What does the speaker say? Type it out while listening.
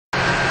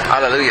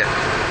Hallelujah.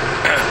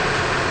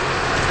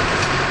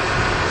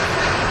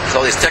 So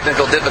all these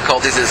technical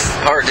difficulties, it's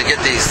hard to get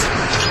these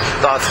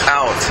thoughts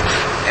out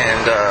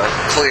and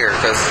clear,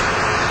 because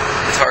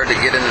it's hard to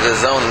get into the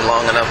zone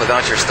long enough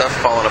without your stuff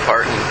falling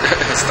apart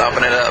and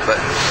stopping it up, but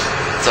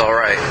it's all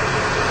right.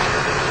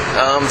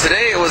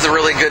 Today it was a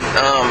really good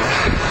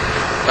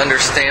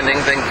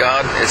understanding, thank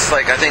God. It's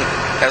like, I think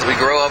as we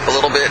grow up a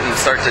little bit and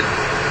start to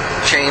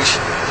change,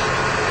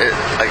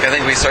 I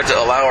think we start to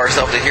allow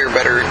ourselves to hear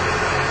better.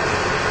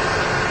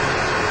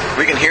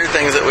 We can hear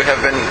things that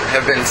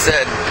have been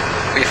said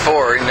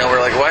before.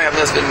 We're like, why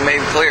hasn't this been made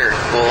clear?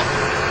 Well,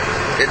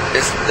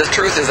 the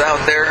truth is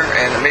out there,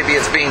 and maybe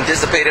it's being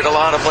dissipated a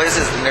lot of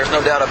places, and there's no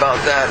doubt about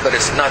that, but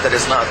it's not that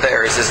it's not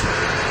there. It's just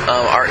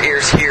our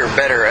ears hear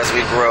better as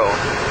we grow,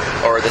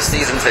 or the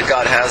seasons that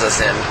God has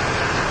us in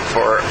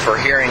for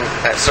hearing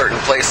at certain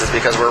places,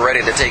 because we're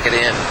ready to take it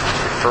in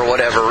for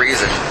whatever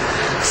reason.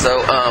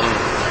 So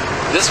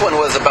this one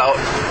was about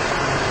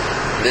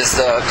this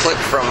clip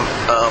from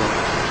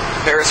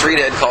Paris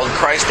Reedhead called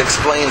Christ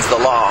Explains the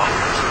Law.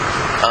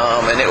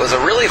 And it was a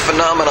really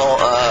phenomenal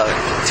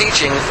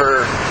teaching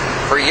for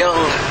young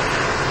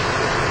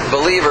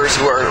believers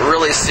who are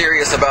really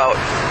serious about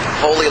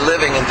holy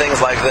living and things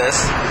like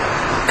this,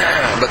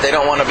 but they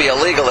don't want to be a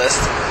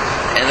legalist.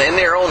 And in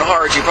their own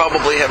heart, you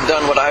probably have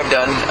done what I've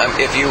done.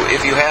 If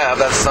you have,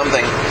 that's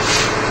something.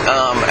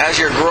 As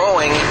you're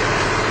growing,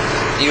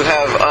 you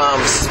have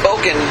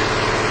spoken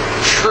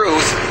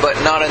truth, but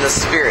not in the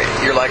spirit.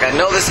 You're like, I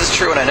know this is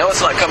true, and I know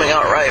it's not coming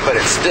out right, but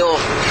it's still,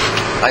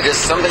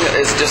 something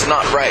is just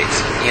not right,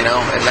 and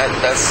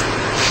that's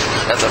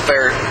a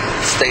fair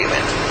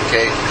statement,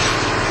 okay?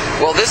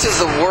 Well, this is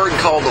a word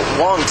called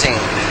wanting,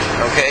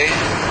 okay?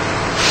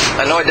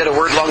 I know I did a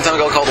word a long time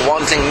ago called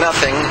wanting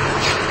nothing,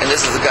 and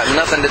this has got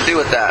nothing to do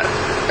with that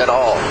at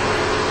all.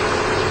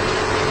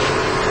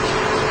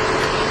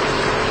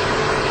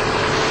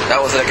 That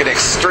was like an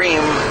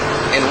extreme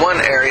in one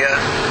area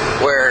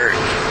where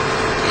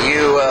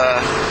you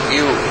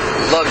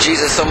love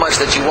Jesus so much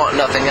that you want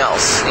nothing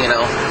else,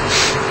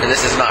 and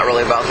this is not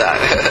really about that.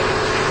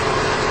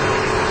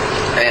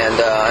 And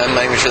I'm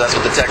not even sure that's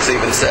what the text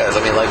even says.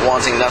 I mean, like,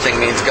 wanting nothing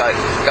means God's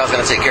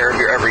going to take care of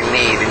your every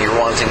need, and you're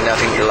wanting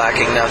nothing, you're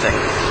lacking nothing.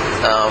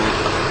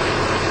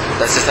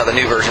 That's just how the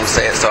New Versions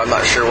say it, so I'm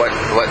not sure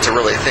what to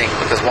really think,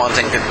 because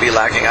wanting could be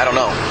lacking. I don't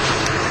know.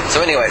 So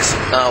anyways,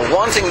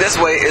 wanting this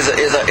way is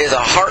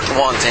a heart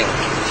wanting.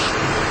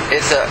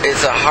 It's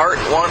a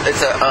heart want.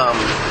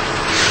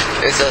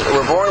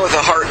 We're born with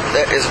a heart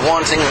that is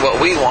wanting what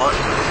we want,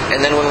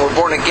 and then when we're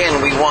born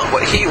again, we want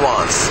what He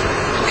wants.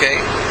 Okay,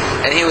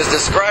 and He was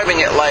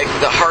describing it like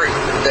the heart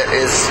that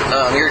is.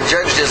 You're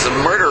judged as a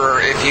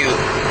murderer if you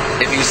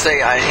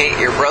say I hate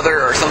your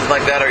brother or something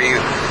like that, or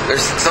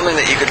there's something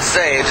that you could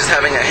say. Just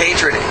having a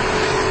hatred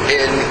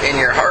in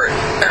your heart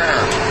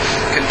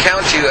can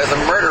count you as a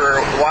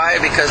murderer.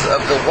 Why? Because of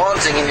the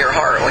wanting in your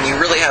heart. When you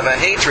really have a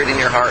hatred in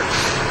your heart,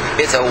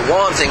 it's a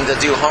wanting to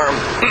do harm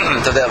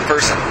to that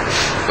person,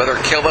 whether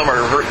kill them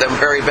or hurt them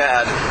very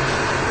bad.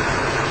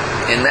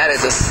 And that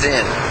is a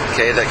sin,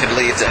 okay, that could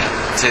lead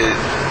to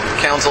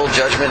counsel,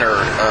 judgment, or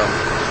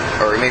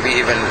maybe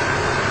even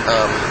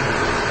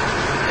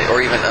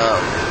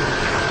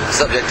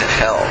subject to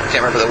hell. I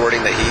can't remember the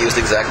wording that he used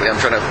exactly. I'm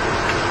trying to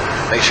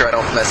make sure I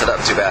don't mess it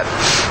up too bad.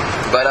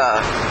 But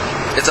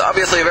it's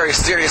obviously a very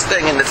serious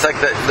thing, and it's like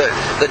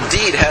the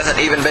deed hasn't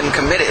even been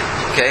committed,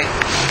 okay?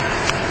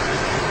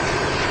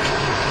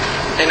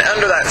 And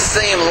under that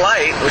same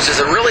light, which is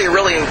a really,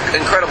 really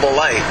incredible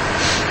light,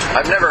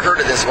 I've never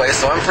heard it this way,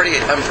 so I'm pretty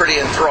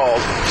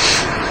enthralled.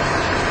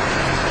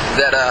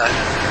 That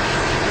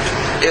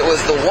it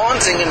was the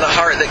wanting in the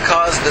heart that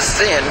caused the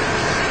sin,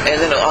 and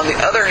then on the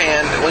other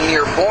hand, when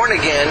you're born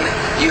again,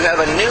 you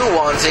have a new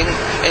wanting,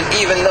 and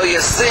even though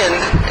you sinned,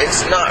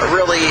 it's not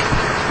really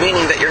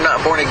meaning that you're not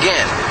born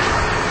again.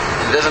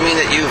 It doesn't mean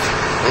that you've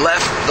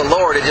left the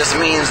Lord. It just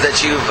means that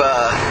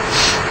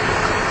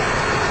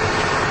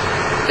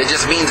It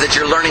just means that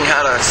you're learning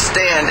how to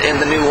stand in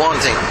the new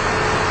wanting.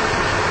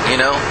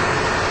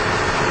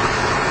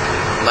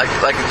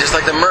 Just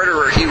like the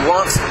murderer, he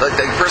wants, like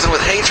the person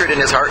with hatred in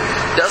his heart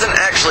doesn't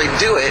actually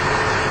do it,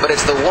 but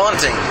it's the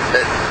wanting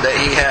that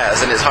he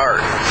has in his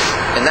heart.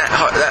 And that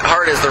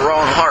heart is the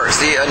wrong heart.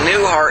 See, a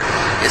new heart,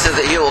 it says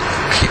that he'll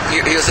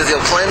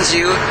cleanse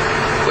you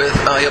with,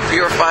 he'll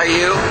purify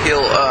you,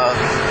 he'll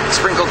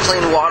sprinkle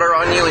clean water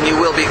on you, and you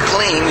will be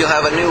clean. You'll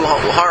have a new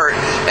heart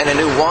and a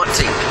new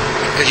wanting,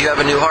 because you have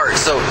a new heart.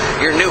 So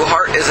your new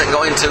heart isn't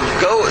going to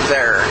go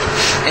there.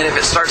 And if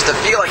it starts to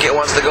feel like it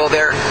wants to go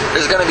there,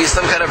 there's going to be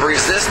some kind of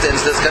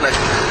resistance that's going to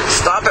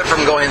stop it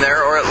from going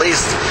there, or at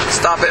least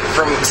stop it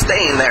from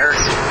staying there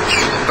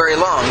very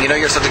long.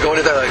 You're supposed to go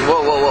into there like,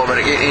 whoa, but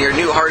your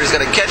new heart is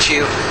going to catch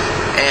you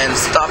and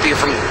stop you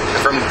from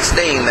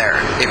staying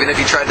there. Even if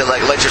you tried to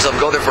let yourself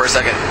go there for a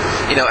second,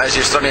 as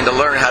you're starting to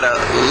learn how to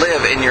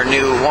live in your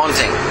new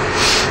wanting.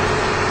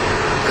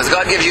 Because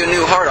God gives you a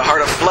new heart, a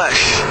heart of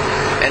flesh.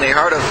 And a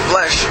heart of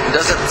flesh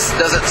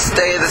doesn't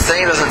stay the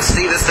same, doesn't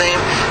see the same,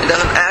 it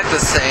doesn't act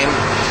the same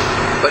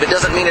But it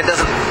doesn't mean it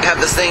doesn't have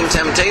the same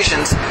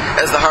temptations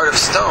as the heart of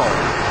stone.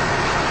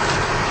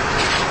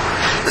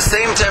 The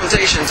same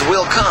temptations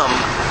will come,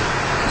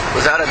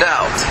 without a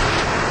doubt.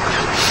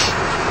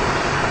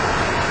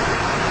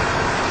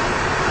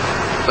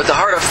 But the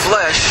heart of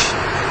flesh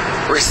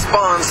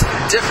responds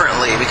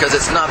differently because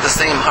it's not the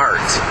same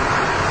heart.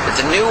 It's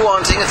a new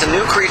wanting, it's a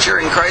new creature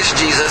in Christ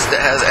Jesus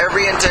that has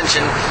every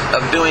intention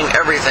of doing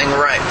everything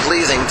right,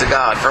 pleasing to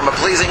God. From a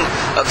pleasing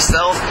of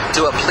self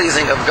to a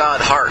pleasing of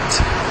God heart.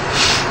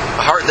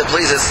 A heart that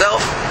pleases self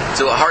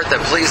to a heart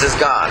that pleases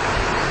God.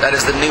 That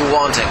is the new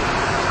wanting.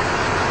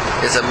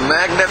 It's a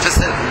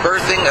magnificent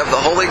birthing of the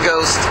Holy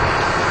Ghost,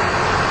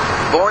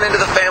 born into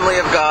the family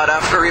of God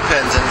after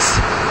repentance.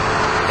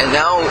 And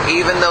now,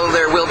 even though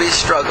there will be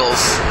struggles,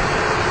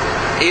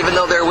 even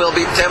though there will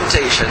be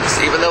temptations,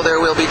 even though there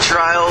will be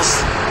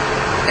trials,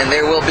 and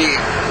there will be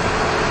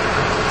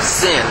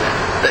sin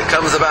that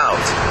comes about,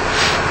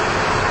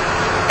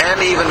 and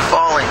even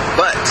falling,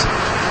 but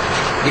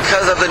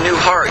because of the new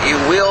heart, you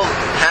will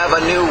have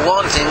a new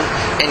wanting,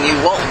 and you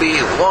won't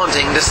be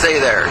wanting to stay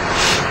there.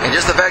 And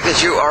just the fact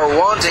that you are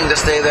wanting to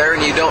stay there,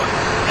 and you don't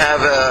have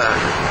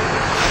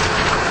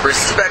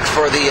respect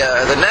for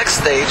the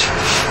next stage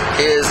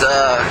is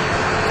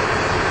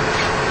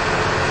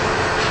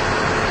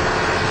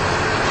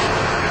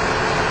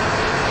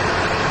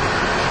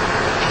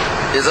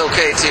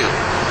okay too.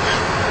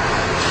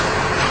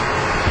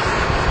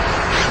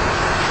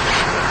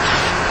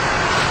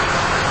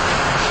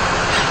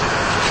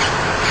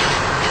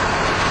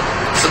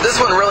 So this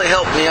one really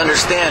helped me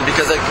understand,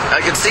 because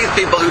I could see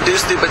people who do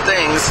stupid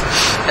things,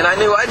 and I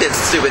knew I did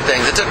stupid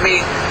things. It took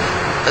me,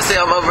 let's see,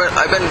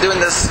 I've been doing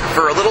this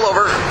for a little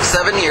over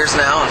 7 years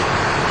now.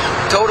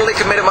 Totally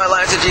committed my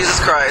life to Jesus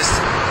Christ,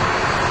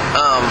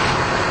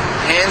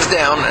 hands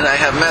down, and I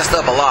have messed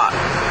up a lot.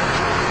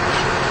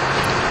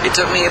 It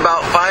took me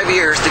about 5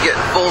 years to get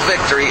full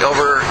victory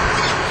over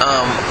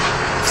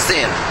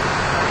sin.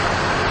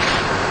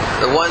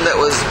 The one that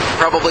was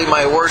probably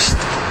my worst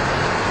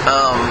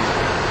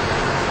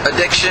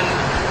addiction.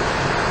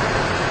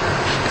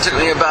 It took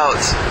me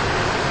about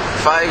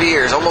 5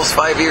 years, almost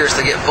 5 years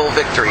to get full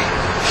victory.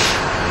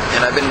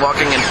 And I've been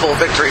walking in full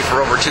victory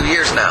for over 2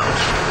 years now.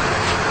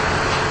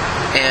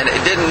 And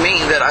it didn't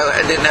mean that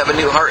I didn't have a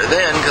new heart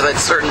then, because I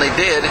certainly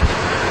did.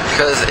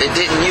 Because it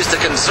didn't used to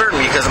concern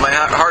me, because my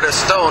heart of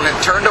stone had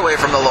turned away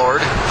from the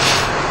Lord.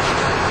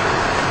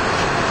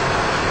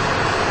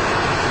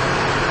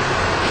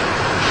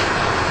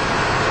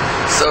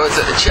 So it's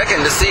a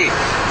check-in to see,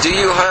 do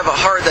you have a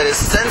heart that is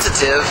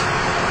sensitive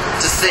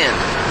to sin?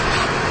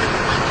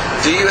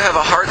 Do you have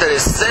a heart that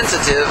is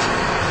sensitive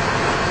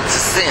to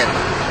sin?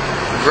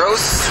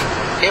 Gross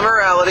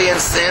immorality and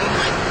sin,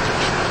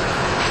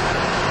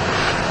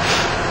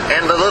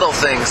 and the little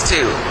things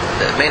too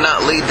that may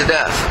not lead to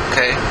death.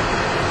 Okay.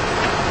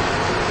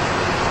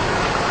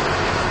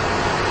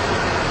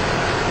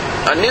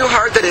 A new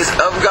heart that is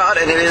of God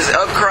and it is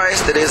of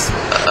Christ, that is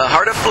a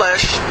heart of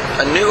flesh,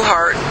 a new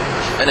heart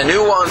and a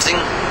new wanting,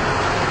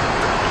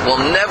 will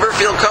never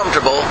feel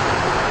comfortable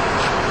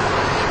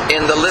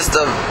in the list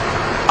of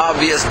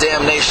obvious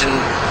damnation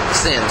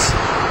sins.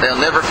 They'll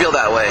never feel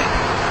that way.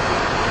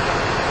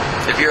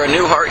 If you're a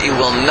new heart, you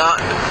will not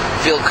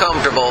feel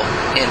comfortable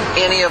in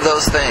any of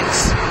those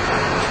things.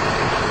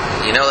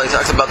 You know, it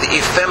talks about the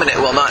effeminate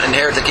will not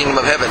inherit the kingdom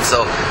of heaven.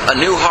 So a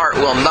new heart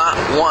will not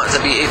want to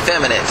be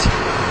effeminate.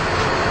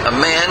 A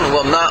man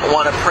will not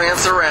want to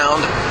prance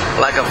around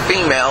like a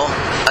female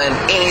in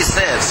any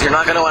sense. You're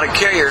not going to want to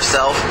carry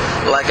yourself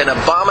like an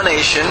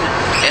abomination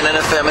in an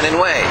effeminate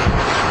way.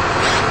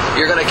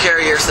 You're going to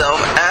carry yourself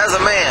as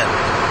a man.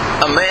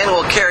 A man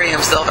will carry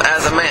himself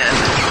as a man.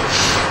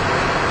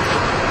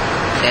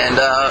 And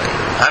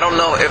I don't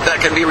know if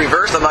that can be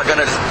reversed. I'm not going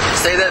to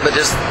say that, but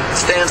just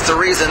stands to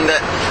reason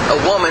that a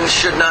woman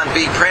should not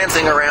be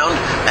prancing around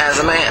as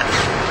a man.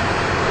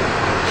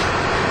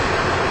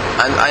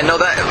 I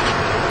know that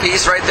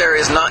piece right there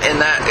is not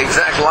in that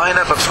exact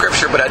lineup of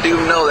Scripture, but I do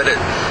know that it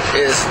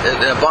is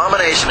an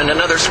abomination in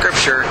another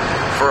Scripture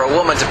for a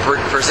woman to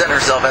present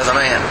herself as a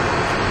man.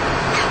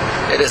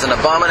 It is an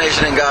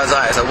abomination in God's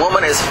eyes. A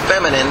woman is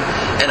feminine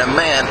and a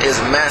man is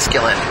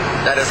masculine.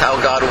 That is how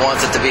God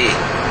wants it to be.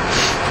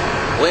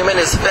 Woman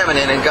is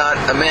feminine and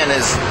a man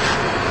is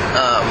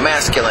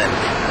masculine,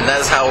 and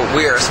that is how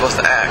we are supposed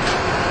to act.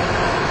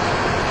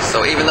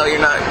 So even though you're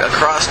not a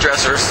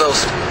cross-dresser, so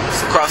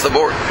across the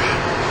board,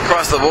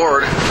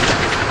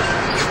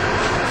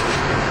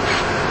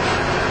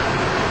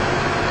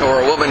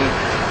 or a woman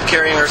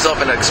carrying herself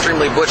in an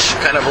extremely butch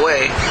kind of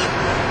way,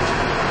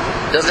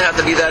 doesn't have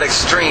to be that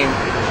extreme,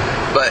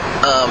 but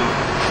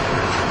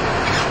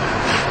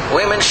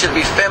women should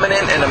be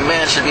feminine and a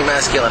man should be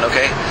masculine,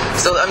 okay?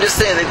 So I'm just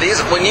saying that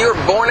when you're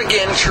born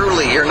again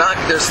truly,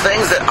 there's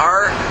things that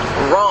are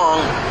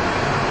wrong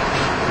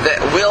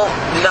that will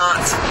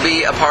not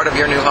be a part of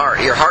your new heart.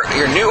 Your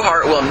new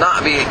heart will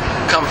not be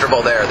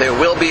comfortable there. There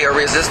will be a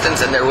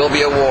resistance and there will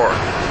be a war.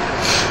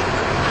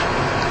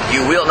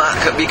 You will not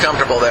be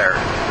comfortable there.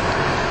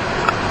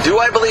 Do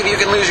I believe you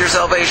can lose your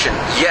salvation?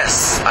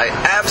 Yes, I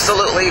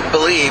absolutely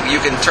believe you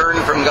can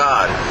turn from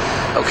God.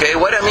 Okay,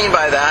 what I mean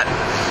by that,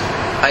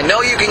 I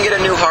know you can get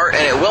a new heart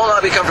and it will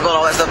not be comfortable and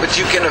all that stuff, but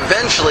you can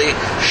eventually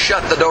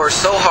shut the door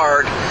so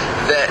hard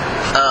that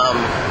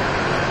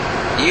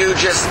you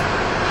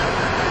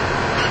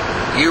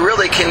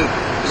really can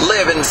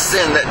live in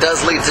sin that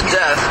does lead to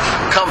death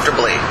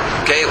comfortably.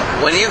 Okay,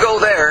 when you go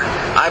there,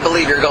 I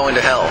believe you're going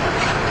to hell.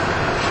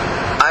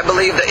 I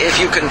believe that if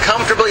you can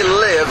comfortably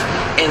live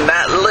in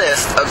that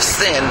list of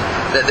sin,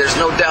 that there's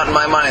no doubt in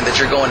my mind that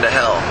you're going to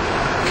hell.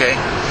 Okay?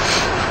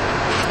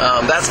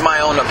 That's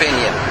my own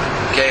opinion.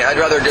 Okay?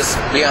 I'd rather just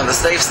be on the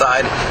safe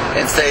side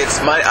and say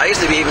I used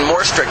to be even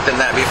more strict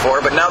than that before,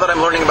 but now that I'm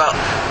learning about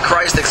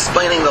Christ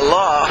explaining the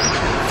law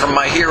from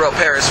my hero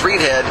Paris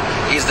Reedhead,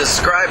 he's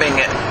describing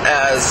it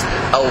as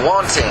a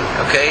wanting.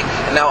 Okay?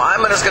 Now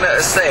I'm just going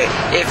to say,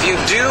 if you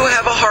do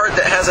have a heart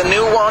that has a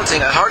new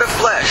wanting, a heart of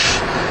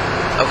flesh,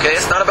 okay,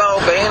 it's not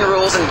about obeying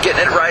rules and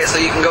getting it right so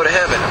you can go to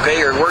heaven. Okay,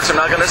 your works are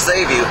not going to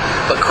save you.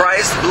 But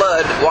Christ's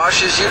blood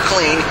washes you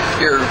clean.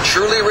 You're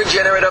truly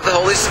regenerate of the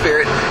Holy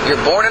Spirit. You're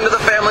born into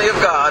the family of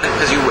God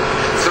because you,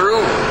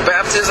 through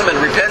baptism and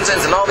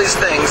repentance and all these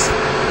things,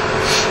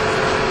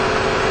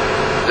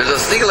 there's a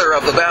sealer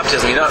of the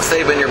baptism. You're not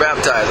saved when you're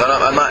baptized.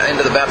 I'm not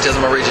into the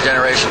baptism of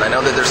regeneration. I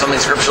know that there's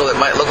something scriptural that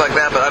might look like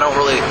that, but I don't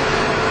really,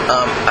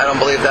 I don't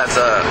believe that's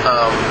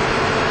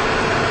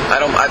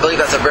I believe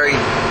that's a very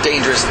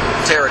dangerous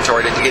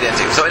territory to get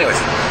into. So anyways,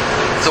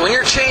 so when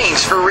you're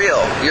changed for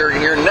real,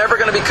 you're never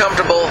going to be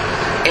comfortable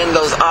in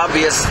those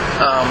obvious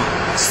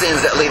sins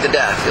that lead to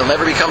death. You'll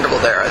never be comfortable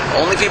there.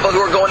 Only people who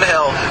are going to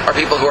hell are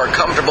people who are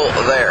comfortable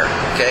there,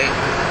 okay?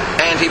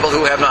 And people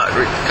who have not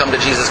come to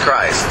Jesus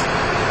Christ.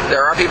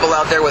 There are people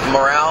out there with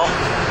morale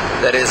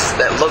that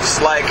looks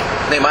like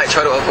they might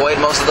try to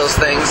avoid most of those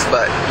things,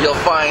 but you'll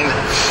find,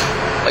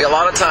 like, a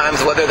lot of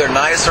times, whether they're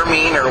nice or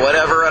mean or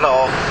whatever at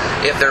all,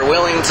 if they're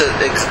willing to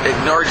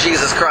ignore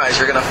Jesus Christ,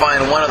 you're going to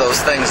find one of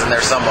those things in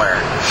there somewhere.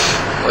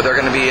 Or they're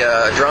going to be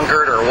a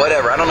drunkard or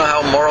whatever. I don't know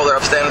how moral or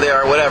upstanding they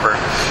are, whatever.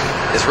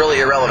 It's really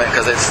irrelevant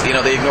because it's,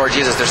 they ignore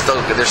Jesus, they're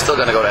still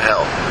going to go to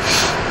hell.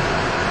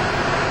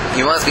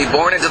 You must be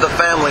born into the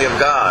family of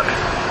God,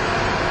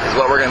 is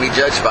what we're going to be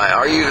judged by.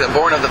 Are you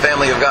born of the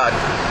family of God?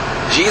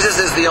 Jesus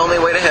is the only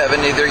way to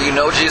heaven. Either you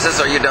know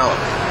Jesus or you don't.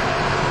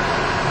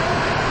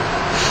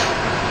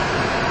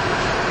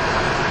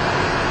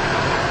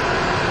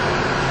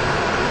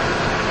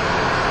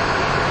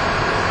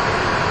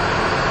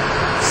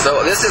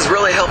 So this is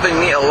really helping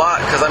me a lot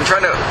because I'm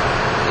trying to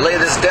lay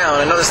this down.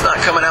 I know it's not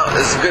coming out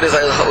as good as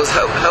I was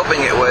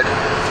hoping it would.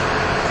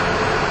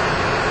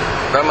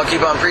 But I'm going to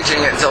keep on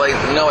preaching it until I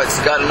know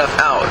it's got enough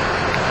out.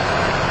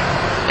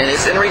 And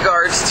it's in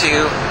regards to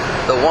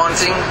the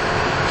wanting.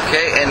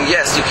 Okay? And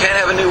yes, you can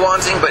have a new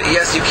wanting, but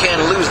yes, you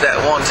can lose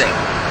that wanting.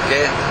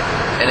 Okay?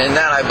 And in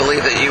that, I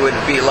believe that you would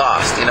be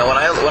lost. When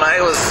I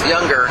was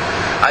younger,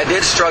 I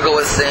did struggle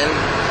with sin.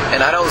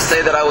 And I don't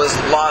say that I was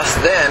lost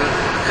then,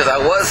 because I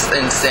was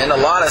in sin, a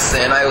lot of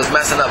sin. I was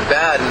messing up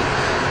bad and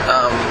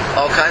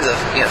all kinds of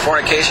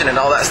fornication and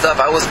all that stuff.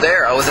 I was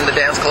there. I was in the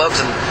dance clubs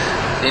and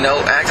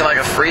acting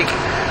like a freak.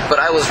 But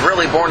I was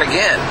really born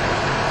again.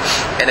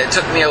 And it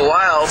took me a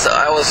while, so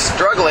I was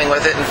struggling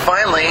with it. And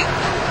finally,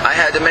 I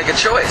had to make a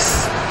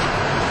choice.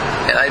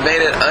 And I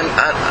made it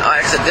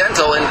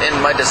accidental in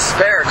my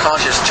despair,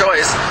 conscious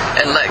choice,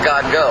 and let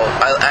God go.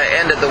 I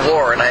ended the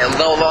war, and I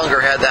no longer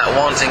had that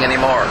wanting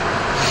anymore.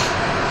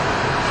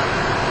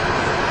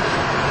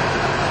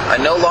 I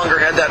no longer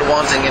had that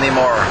wanting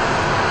anymore.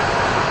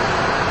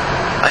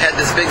 I had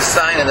this big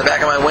sign in the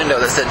back of my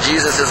window that said,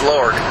 Jesus is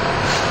Lord.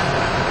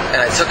 And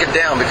I took it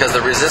down because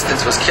the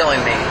resistance was killing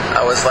me.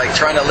 I was like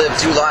trying to live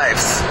two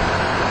lives.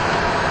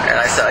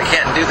 And I said, I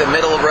can't do the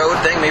middle road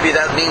thing. Maybe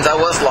that means I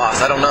was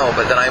lost. I don't know.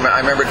 But then I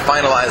remembered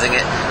finalizing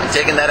it and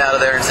taking that out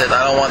of there and said,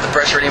 I don't want the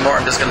pressure anymore.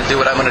 I'm just going to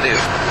do what I'm going to do.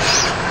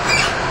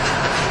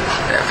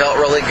 And it felt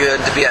really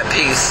good to be at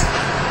peace,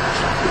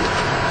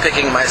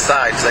 picking my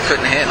side because I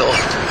couldn't handle.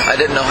 I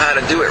didn't know how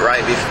to do it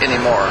right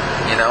anymore,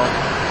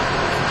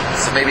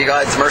 So maybe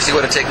God's mercy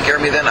would have taken care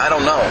of me then. I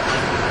don't know.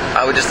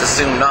 I would just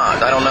assume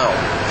not. I don't know.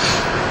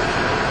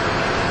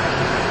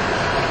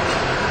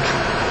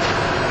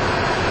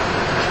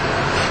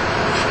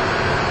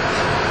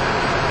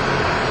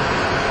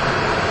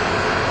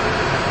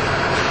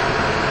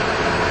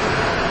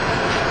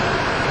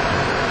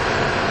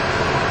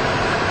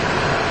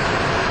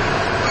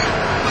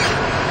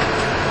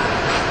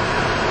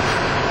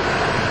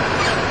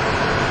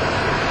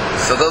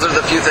 So those are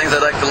the few things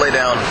I'd like to lay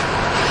down.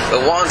 The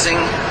wanting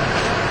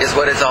is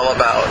what it's all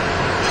about.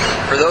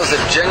 For those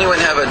that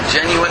have a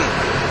genuine,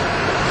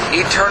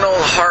 eternal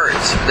heart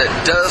that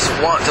does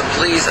want to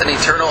please an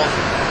eternal,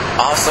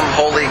 awesome,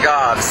 holy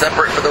God,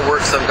 separate for the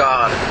works of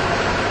God,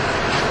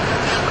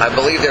 I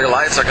believe their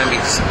lives are going to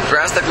be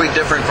drastically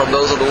different from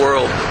those of the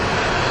world.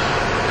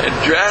 And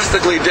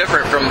drastically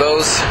different from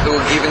those who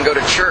even go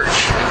to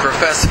church and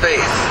profess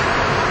faith.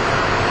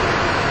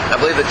 I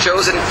believe the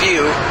chosen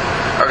few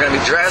are going to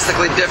be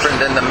drastically different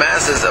than the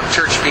masses of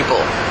church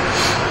people.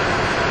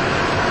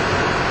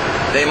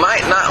 They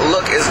might not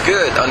look as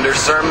good under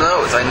sermon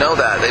notes. I know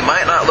that. They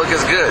might not look as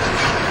good.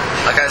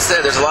 Like I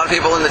said, there's a lot of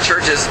people in the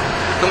churches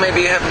who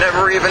maybe have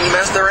never even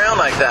messed around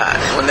like that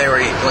when they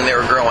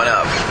were growing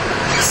up.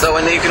 So,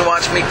 and you can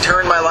watch me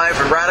turn my life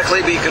and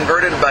radically be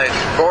converted by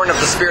born of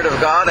the Spirit of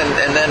God,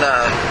 and then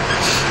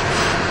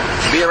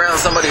be around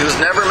somebody who's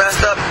never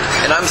messed up,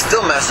 and I'm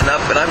still messing up,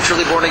 and I'm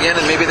truly born again,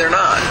 and maybe they're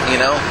not, you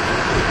know?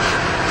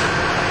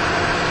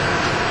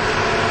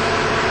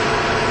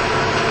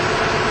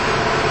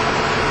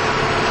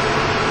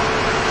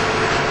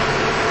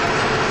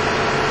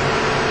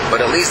 But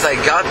at least I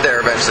got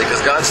there eventually,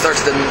 because God starts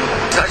to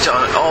touch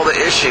on all the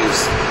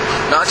issues,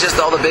 not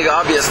just all the big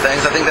obvious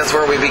things. I think that's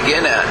where we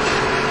begin at.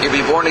 You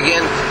be born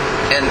again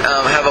and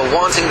have a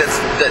wanting that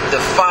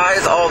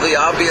defies all the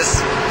obvious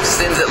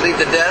sins that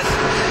lead to death,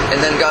 and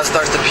then God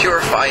starts to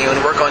purify you and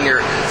work on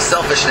your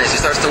selfishness.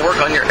 He starts to work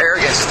on your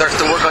arrogance. He starts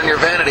to work on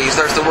your vanity. He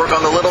starts to work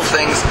on the little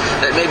things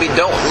that maybe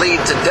don't lead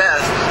to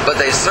death,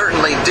 but they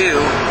certainly do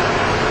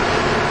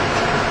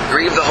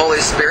grieve the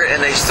Holy Spirit,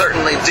 and they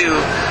certainly do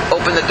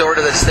open the door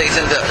to the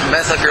Satan to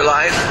mess up your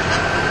life.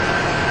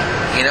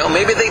 You know,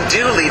 maybe they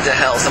do lead to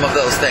hell, some of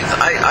those things.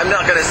 I'm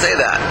not going to say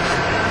that.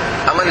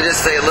 I'm going to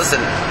just say,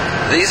 listen,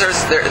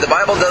 the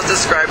Bible does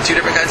describe two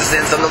different kinds of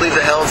sins, some that lead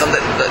to hell and some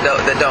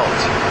that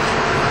don't.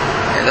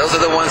 And those are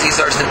the ones he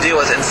starts to deal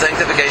with in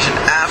sanctification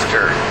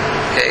after.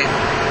 Okay?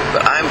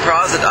 But I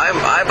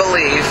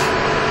believe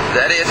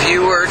that if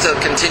you were to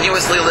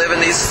continuously live in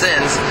these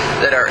sins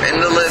that are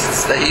in the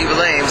lists that he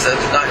blames of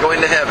not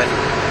going to heaven,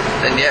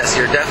 then yes,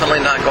 you're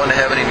definitely not going to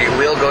heaven, and you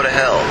will go to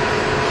hell.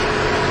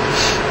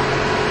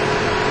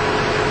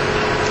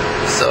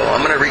 So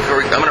I'm going to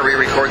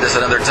re-record this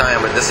another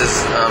time, but this is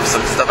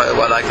some stuff I'd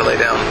like to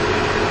lay down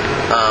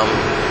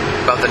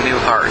about the new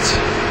heart.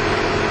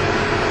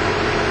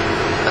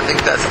 I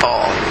think that's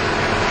all.